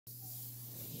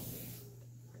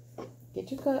Get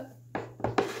your cup.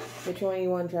 Which one you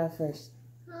want to try first?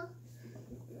 Huh?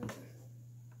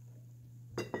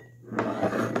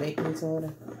 Baking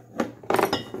soda.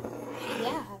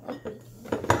 Yeah, I like it.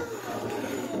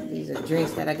 These are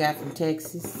drinks that I got from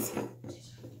Texas.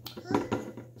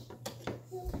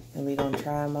 And we're going to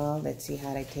try them all. Let's see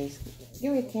how they taste.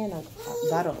 Give me a can of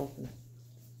bottle opener.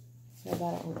 Is that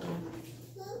bottle opener?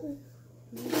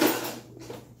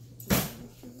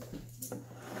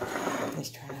 Let's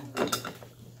try them.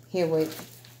 Here with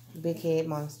Big Head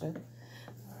Monster.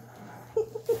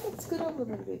 Let's get over a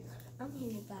little bit. I'm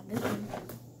gonna buy this one.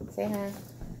 Say hi.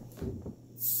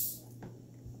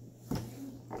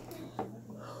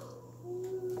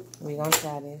 We're going to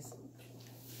try this.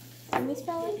 Can we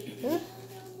smell it?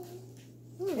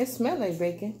 It smells like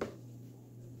bacon.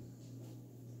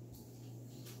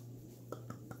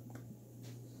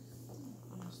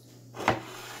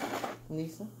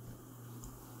 Lisa?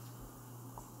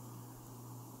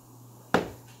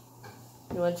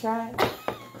 You want to try it?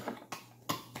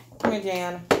 Come here,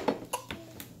 Jayana.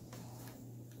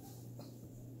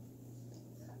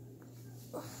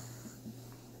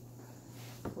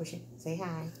 What's she? Say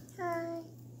hi. Hi.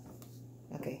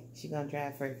 Okay, she's going to try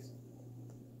it first.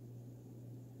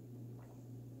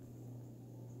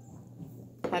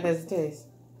 How does it taste?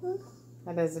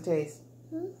 How does it taste?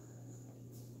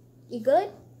 You good?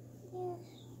 Yeah.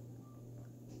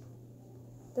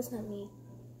 That's not me.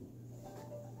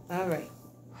 All right.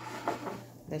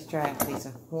 Let's try it, Lisa.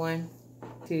 1,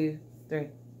 2, 3.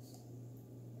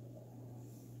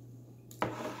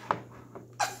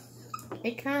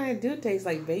 It kind of do taste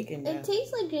like bacon, though. It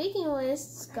tastes like bacon when it's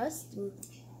disgusting.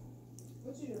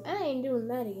 I ain't doing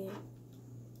that again.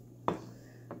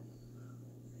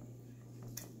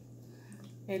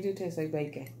 It do taste like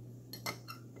bacon.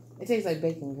 It tastes like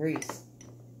bacon grease.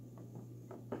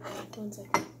 1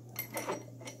 second.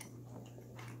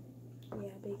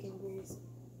 Yeah, bacon grease.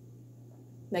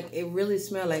 Like, it really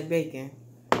smells like bacon.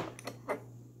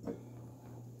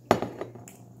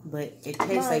 But it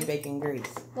tastes like bacon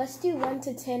grease. Let's do 1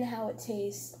 to 10 how it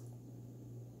tastes.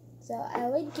 So I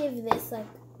would give this like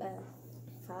a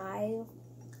 5.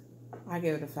 I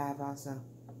give it a 5 also.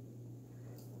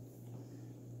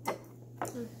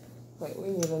 Wait, we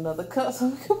need another cup so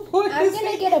we can pour this I'm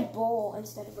gonna in. get a bowl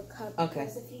instead of a cup. Okay.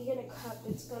 Because if you get a cup,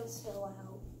 it's gonna spill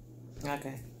out.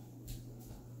 Okay.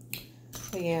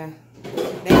 But yeah.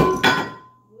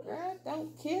 Girl,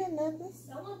 don't kill nothing.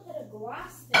 Someone put a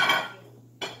glass there.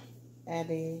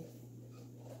 Abby.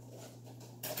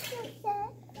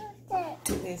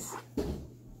 This.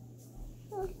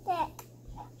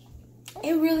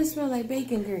 It really smells like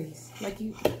bacon grease. Like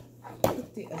you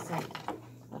cooked it or something.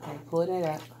 Okay, pull that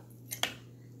out.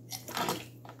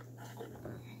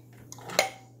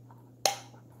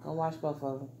 Go wash both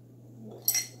of them.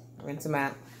 Rinse them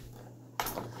out.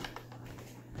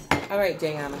 All right,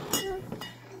 Jayana.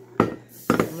 I'm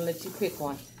gonna let you pick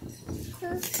one.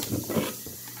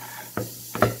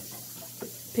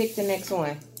 Pick the next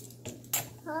one.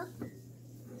 Huh?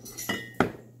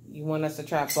 You want us to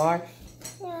try barf?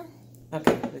 Yeah.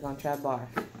 Okay, we're gonna try barf.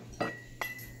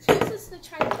 She wants us to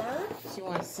try barf? She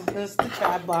wants us to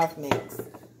try barf next.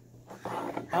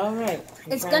 All right.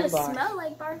 It's gonna smell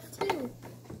like barf too.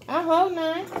 I hope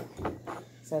not.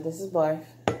 So this is barf.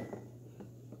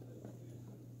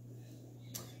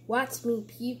 Watch me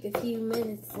puke a few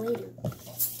minutes later.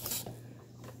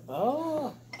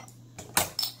 Oh.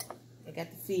 I got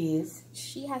the fizz.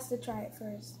 She has to try it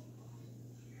first.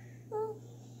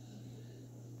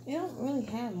 You don't really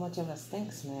have much of a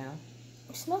stink smell.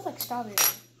 It smells like strawberry.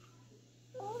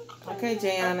 Okay,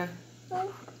 Jayana.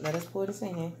 Let us pour this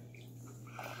in here.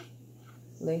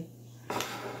 Lee.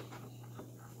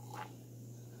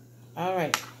 All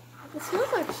right. It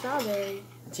smells like strawberry.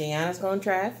 Jayana's going to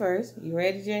try it first. You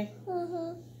ready, Jay?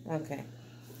 Mm-hmm. Okay.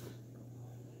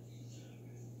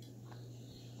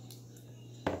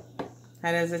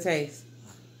 How does it taste?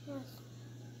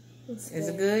 Is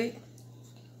it good?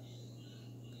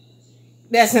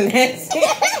 That's a nasty.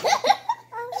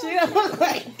 She don't look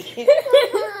like it.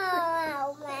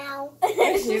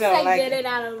 She don't like, like get it. it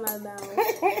out of my mouth.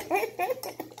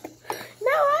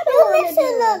 No, I don't want to do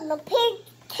it. The pink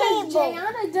Because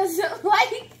Jayana doesn't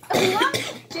like a lot.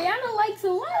 Jayana likes a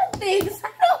lot of things.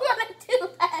 I don't want to do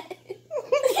that.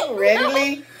 Ready,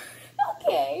 Lee?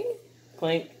 Okay.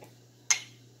 Clink.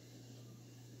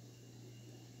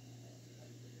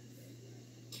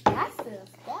 That's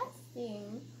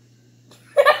disgusting.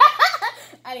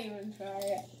 I didn't even try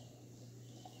it.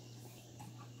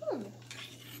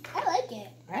 I like it.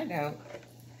 I don't.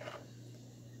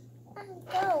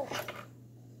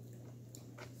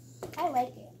 I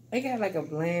like it. It got like a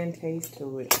bland taste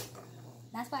to it.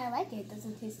 That's why I like it. It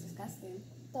doesn't taste disgusting.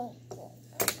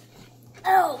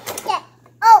 Oh. Yeah.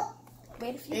 Oh.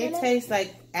 Wait a few It minutes. tastes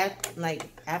like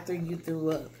after you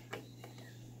threw up.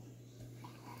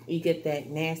 You get that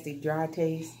nasty dry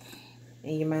taste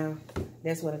in your mouth.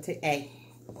 That's what it tastes. Hey,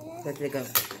 let it go.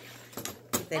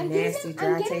 That nasty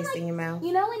dry taste like, in your mouth.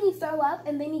 You know when you throw up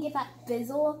and then you get that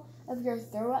fizzle of your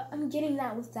throw up? I'm getting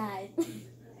that with that.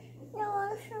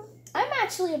 I'm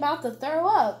actually about to throw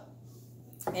up.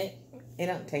 It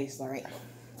don't taste right.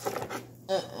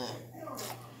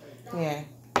 Yeah.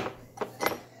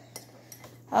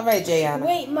 All right, Jayana.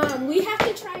 Wait, Mom, we have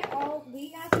to try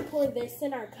we have to pour this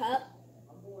in our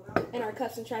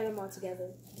cups and try them all together.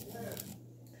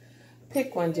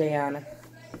 Pick one, Jayana.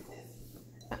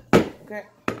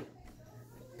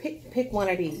 Pick one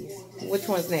of these. Which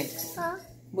one's next? Huh?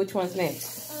 Which one's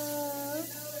next?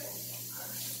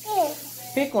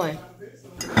 This. Pick one.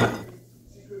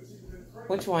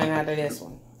 Which one out of this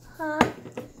one? Huh?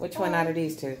 Which one out of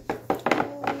these two?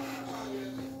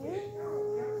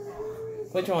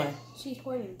 Which one? She's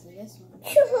pointing to this one.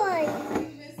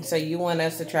 One. So you want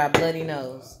us to try Bloody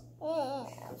Nose?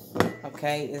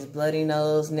 Okay, it's Bloody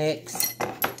Nose next.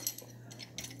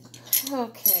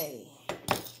 Okay.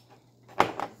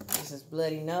 This is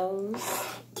Bloody Nose.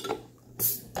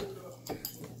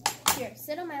 Here,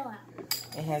 sit on my lap.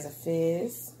 It has a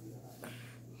fizz.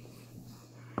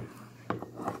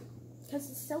 Because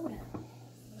it's soda.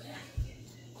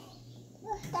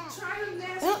 What's that?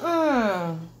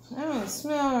 That don't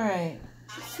smell right.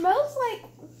 It smells like...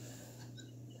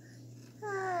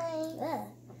 Hi.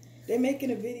 They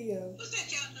making a video. What's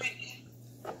that y'all drinking?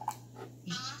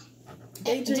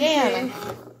 They Jana.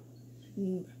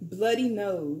 drinking Bloody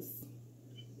Nose.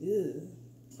 Ew.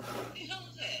 Who's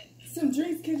that? Some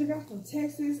drinks Kendra got from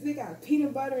Texas. They got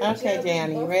peanut butter and Okay, jelly,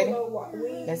 Jana, you ready? buffalo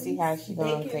wings, Let's see how she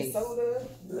gonna bacon taste. soda,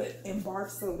 and barf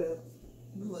soda.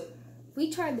 Look,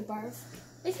 We tried the barf.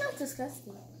 It's not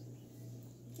disgusting.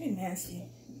 they're nasty.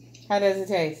 How does it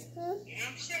taste? You know what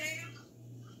I'm saying?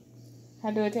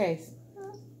 How do it taste?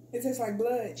 It tastes like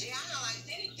blood. Yeah, I don't like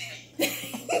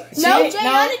anything. No, She-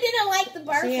 Jayana didn't like the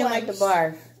barf She didn't one. like the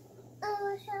barf.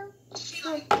 She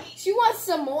don't She wants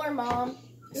some more, Mom.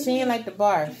 She didn't like the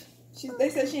barf. They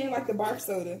said she didn't like the barf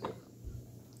soda.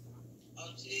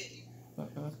 oh, shit.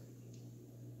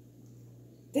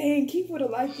 Dang, Keith would have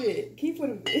liked it. Keith would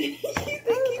have. Keith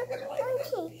would have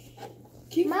liked it.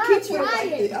 Keith Mom, would have try liked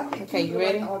it. it. I think Okay, Keith you would've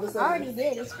ready? liked all the I sodas. already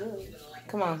did. It's good.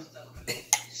 Come on.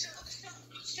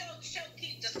 Show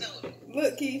Keith the soda.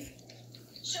 Look, Keith.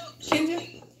 Show Kendra,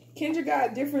 Keith. Kendra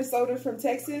got different sodas from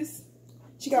Texas.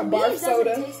 She got To me, it barf doesn't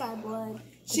soda. taste like blood.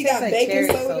 She It got tastes like bacon cherry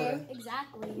soda. soda.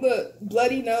 Exactly. Look,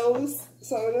 Bloody Nose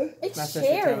soda. It's My sister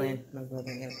cherry. telling my brother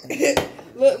everything.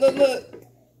 look.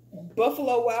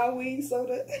 Buffalo Wild Wings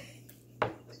soda.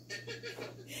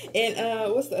 And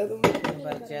what's the other one? Peanut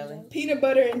butter jelly. Peanut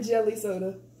butter and jelly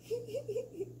soda.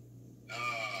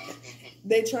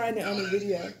 They trying it on the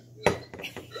video.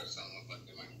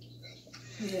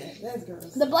 Yeah, that's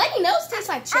gross. The bloody nose tastes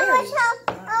like cherry.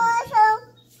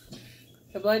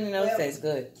 The Bloody Nose tastes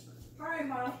good. Hi,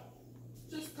 Mom.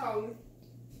 Just calling.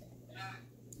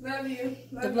 Love you.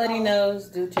 The Bloody Nose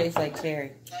do taste like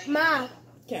cherry. Ma,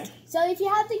 Okay. so if you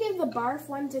had to give the barf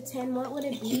 1 to 10, what would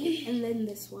it be? And then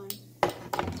this one.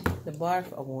 The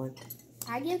barf a 1.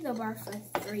 I give the barf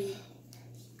a 3.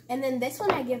 And then this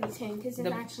one I give a 10 because it's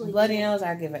The actually Bloody good. Nose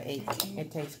I give an 8.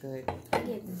 It tastes good. I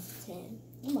give this a 10.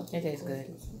 It tastes good.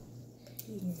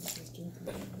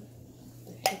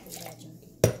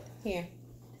 Here.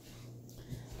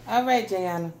 All right,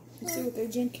 Jayana. You see what they're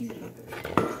drinking?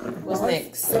 What's Barf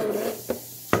next? Soda.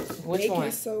 Which Bacon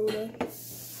one? soda.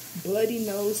 Bloody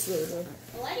Nose soda.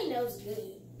 Bloody nose is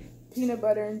good. Peanut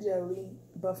butter and jelly.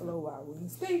 Buffalo Wild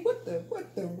Wings. Hey, what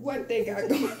they got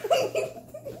going on?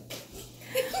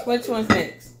 Which one's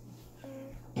next?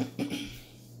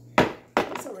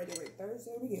 It's already like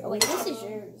Thursday. We get Oh, wait, this is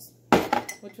yours.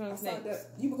 Which one's next?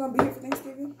 You gonna be here for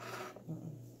Thanksgiving?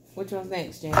 Which one's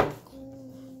next, Jayana?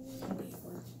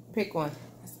 Pick one.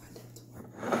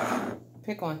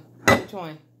 Pick one. Which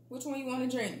one? Which one you want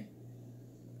to drink?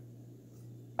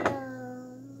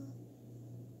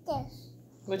 This.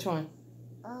 Which one?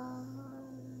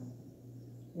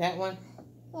 That one?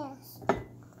 Yes.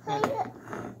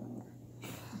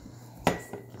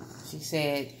 She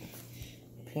said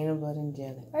peanut butter and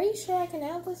jelly. Are you sure I can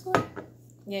have this one?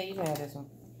 Yeah, you can have this one.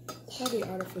 Probably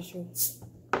artificial.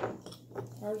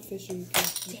 Artificial. You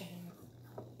can have.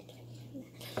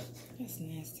 That's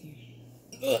nasty.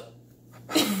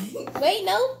 Wait,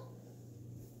 no.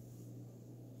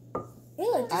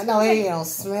 Ew, it just I know it don't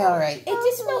smell right. It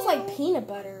just smells like peanut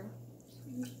butter.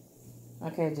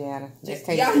 Okay, Gianna. Just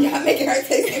taste Y'all it. making her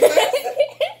taste it first.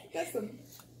 That's some.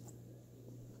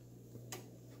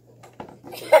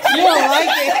 You don't like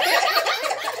it.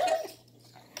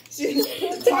 She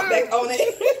top back on it.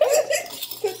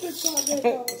 Put the top back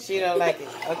on. She don't like it.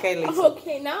 Okay, Lisa.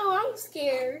 Okay, now I'm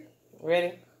scared.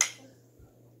 Ready?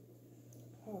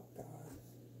 Oh God.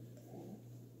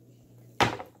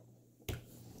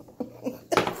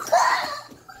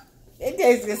 It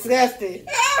tastes disgusting.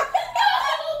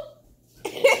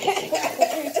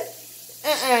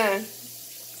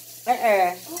 Oh, I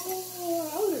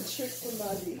would have tricked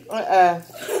somebody.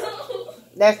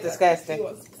 That's disgusting. You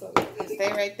want some?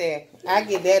 Stay right there. I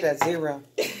give that a 0.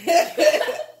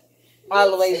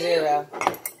 All the way 0.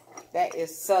 That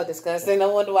is so disgusting. No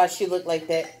wonder why she looked like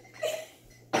that.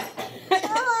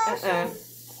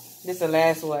 This is the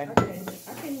last one. I can't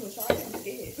even try it. I'm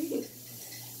scared.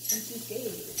 I'm too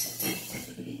scared.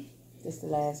 This is the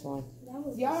last one.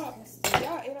 Y'all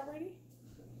ate already?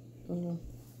 Mm-hmm.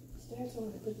 Dad told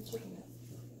me to put the chicken up.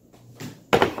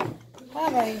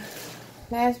 All right.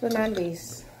 Last but not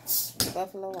least,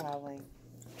 Buffalo Wild Wing.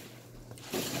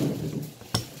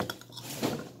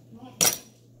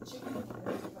 Chicken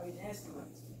is probably nasty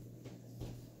ones.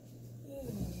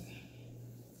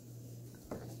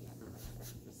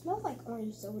 Smells like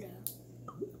orange soda.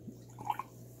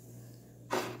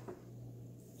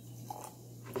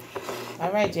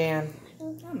 All right, Jan.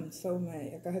 I'm so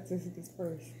mad. I got to taste this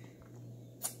first.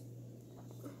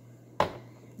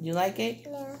 You like it?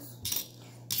 No.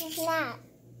 It's not.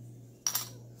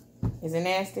 Is it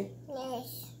nasty?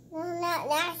 Yes. No, not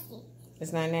nasty.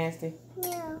 It's not nasty?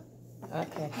 No.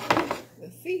 Okay.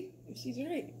 Let's see if she's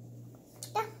right.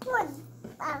 That's foot.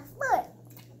 That's foot.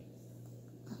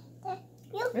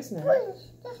 It's not.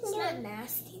 It's not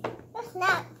nasty. That's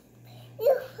not.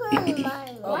 You hurt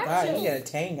my Oh, God, you get a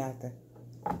tang out there.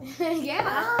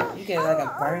 Yeah. You get like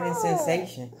a burning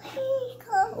sensation.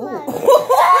 Ooh.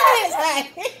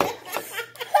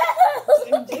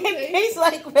 It tastes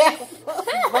like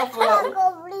buffalo.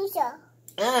 Go, Lisa.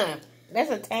 That's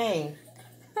a tang.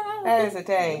 That is a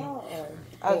tang. Oh,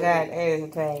 God, that is a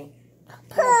tang.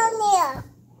 Put on there.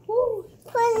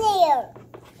 Put there.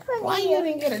 Put Why you there.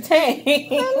 didn't get a tang?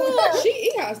 She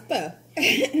eat our stuff.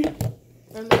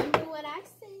 Remember what I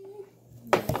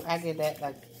said? I give that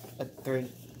like a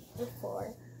 3.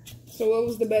 Before. So what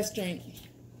was the best drink?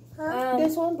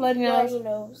 This one, Bloody Nose. Bloody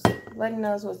Nose. Bloody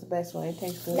Nose was the best one. It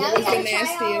tastes good. Now What we was the gotta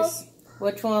try nastiest?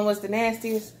 Which one was the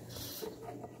nastiest?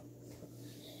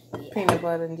 Peanut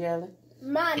butter and jelly.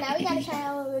 Ma, now we gotta try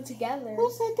all of it together. Who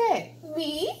said that?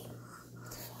 Me?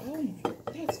 Oh my,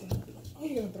 that's gonna be. Oh,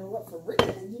 you're gonna throw up for real.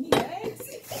 You need bags.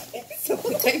 So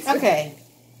thanks. Okay.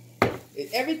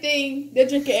 Everything they're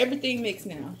drinking. Everything mixed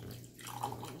now.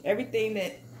 Everything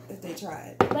that they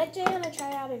tried. Let Jana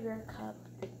try out of your cup.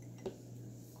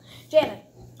 Jana.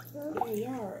 Oh,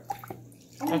 y'all.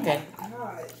 Okay.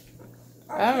 God.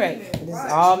 All right. This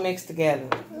is all mixed together.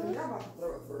 Y'all about to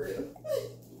throw up for real.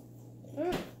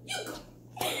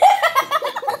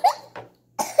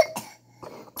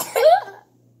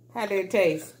 How did it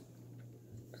taste?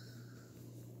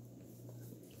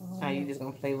 Oh, you just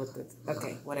gonna play with this?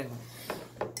 Okay, whatever.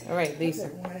 All right, Lisa.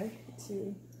 1,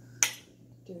 2,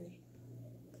 3.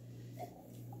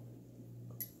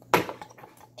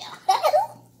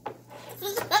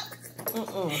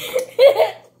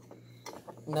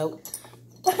 Nope.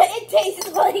 It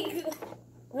tastes like.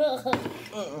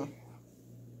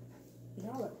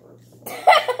 Y'all are gross.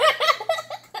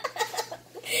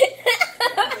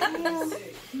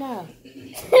 No.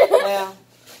 Well,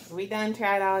 we done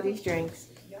tried all these drinks.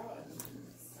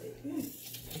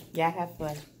 Y'all have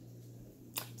fun.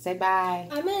 Say bye.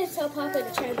 I'm gonna tell Papa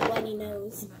to try the Bloody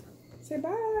Nose. Say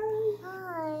bye.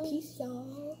 Hi. Peace,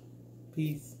 y'all.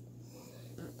 Peace.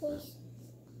 Peace.